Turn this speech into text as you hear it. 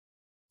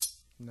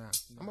Nah,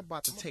 I'm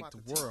about to take the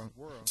world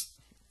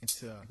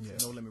into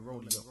No Limit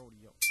Rodeo.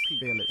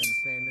 Feel it.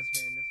 Understand this?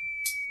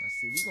 Now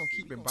see, we gonna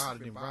keep it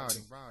bottled and rowdy.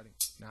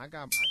 Now I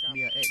got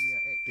me an ex,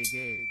 Big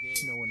Ed.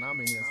 You know when I'm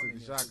in here, Silky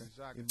Shaka,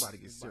 it's about to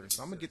get serious.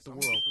 So I'm gonna get the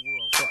world.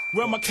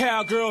 Where my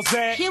cowgirls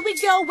at? Here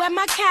we go, where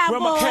my cowboys.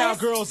 Where my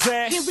cowgirls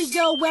at? Here we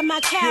go, where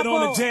my cowboys. Get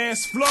on the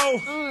dance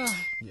floor.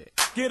 Yeah.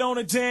 Get on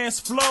the dance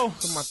floor.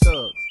 For my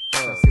thugs,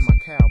 I see my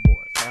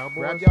cowboys.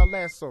 Grab y'all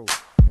lassos.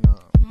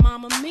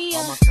 Mama Mia.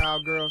 All my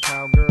cowgirls,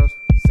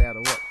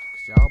 saddle up.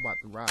 Cause y'all about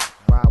to ride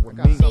with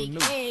me. Big New.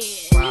 head.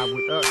 Ride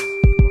with us.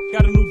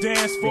 Got a new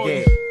dance for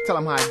Big you. Ed, tell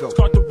them how it goes.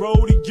 Start the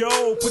rodeo.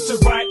 Put your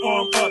right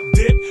arm up,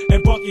 dip,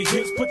 and buck your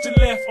hips. Put your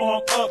left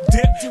arm up,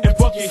 dip, and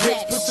buck your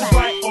hips. Put your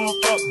right arm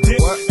up,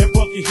 dip, and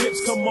buck your hips.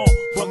 Come on,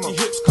 buck your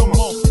hips. Come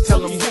on, Tell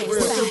them hips. real.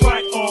 Put your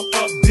right arm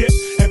up, dip,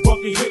 and buck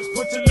your hips.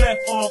 Put your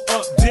left arm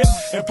up, dip,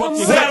 and buck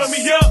your hips. Saddle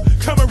me up,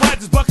 come and ride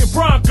this bucking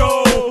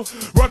Bronco.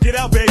 Rock it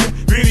out, baby.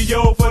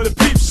 Video for the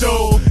peep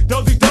show.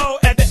 Dozy do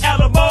at the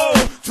Alamo.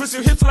 Twist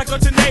your hips like a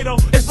tornado.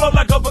 Explode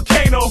like a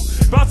volcano.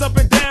 Bounce up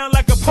and down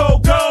like a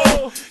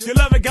pogo. Your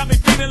loving got me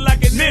feeling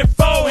like an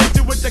info. Hit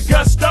you with the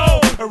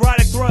gusto.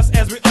 Erotic thrust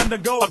as we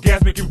undergo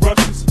orgasmic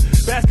eruptions.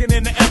 Basking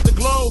in the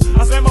afterglow.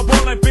 I slam my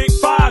ball like Big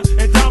Five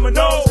and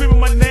Domino. Screaming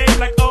my name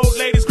like old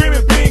ladies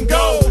screaming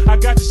bingo. I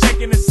got you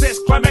shaking the sets,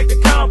 climactic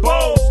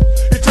combos.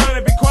 You're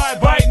trying to be quiet,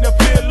 biting the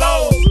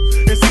pillows.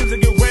 It seems to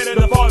get wetter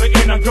the farther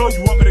in I go.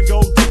 You want me to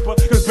go deeper?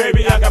 Cause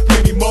baby, I got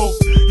plenty more.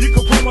 You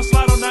can pull my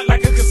slide on that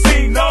like a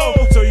casino.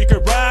 So you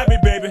can ride me,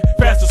 baby,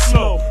 fast or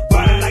slow.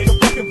 Ride it like a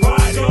fucking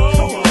Rodeo.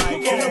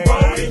 In the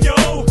rodeo.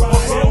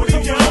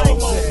 Rodeo.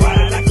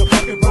 Ride it like a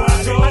fucking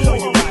Rodeo.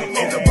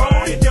 In the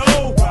rodeo.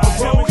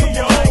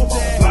 Rodeo.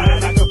 Ride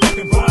it like a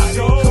fucking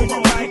Rodeo.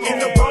 In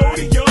the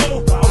rodeo.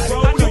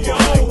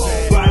 Rodeo.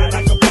 Ride it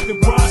like a fucking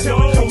Rodeo.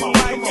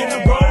 In the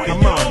rodeo.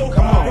 Come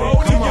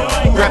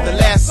on. Grab the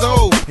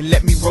lasso and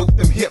let me rope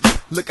them hips.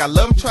 Look, I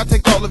love 'em, try to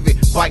take all of it,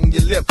 biting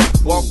your lip.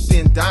 Walked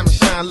in, diamond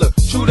shine, look,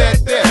 true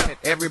that there.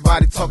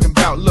 Everybody talking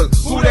about, look,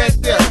 who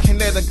that there? Can't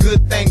let a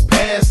good thing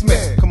pass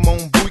me. Come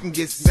on, boo, we can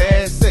get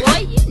sassy.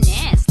 Boy, you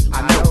nasty.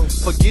 I know,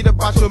 forget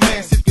about your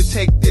man, see if you can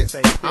take this.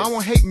 I don't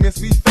want hate, miss,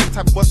 we fake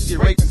type of bust to get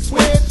raped and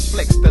switch.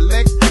 Flex the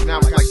legs, now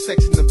I'm like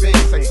sex in the bed.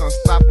 Sex on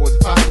stop, boys,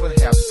 possible,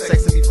 have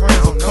sex in these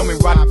friends. I'm coming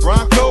right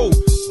Bronco,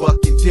 buck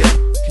and dip.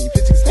 Can you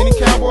picture skinny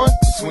cowboy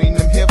between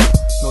them hips?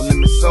 No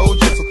limit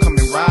soldier, so come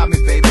and ride me,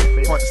 baby.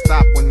 Hard to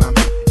stop when I'm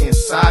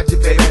inside you,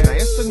 baby. Now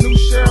it's the new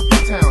sheriff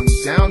in town.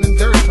 He's down and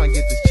dirty, trying to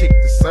get this chick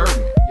to serve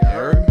me. You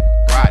heard me?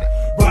 Ride it.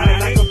 Ride it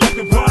like a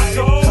fucking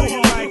Bronco.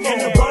 In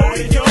the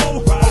rodeo.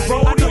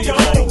 Rodeo.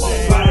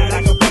 Ride it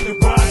like a fucking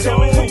Bronco.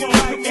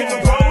 In the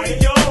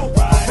rodeo.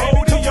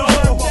 Rodeo.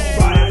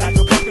 Ride it like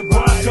a fucking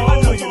Bronco.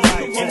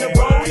 In the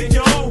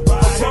rodeo.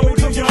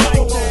 Rodeo.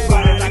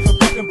 Ride it like a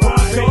fucking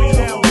Bronco.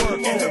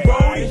 In the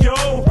rodeo.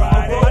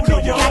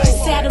 Rodeo. Got your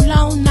saddle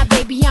on, now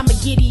baby, I'ma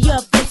giddy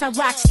up. First I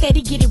rock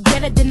steady, get it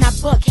wetter than I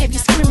buck heavy.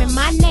 Screaming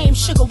my name,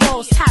 Sugar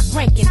Rolls, top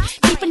ranking.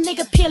 Keep a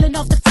nigga peeling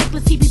off the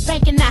ticklers, he be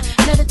banking. I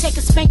let her take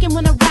a spanking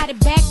when I ride it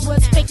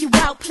backwards. Fake you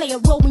out, play a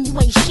role when you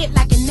ain't shit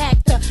like an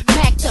actor.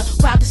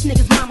 Wow, this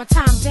nigga's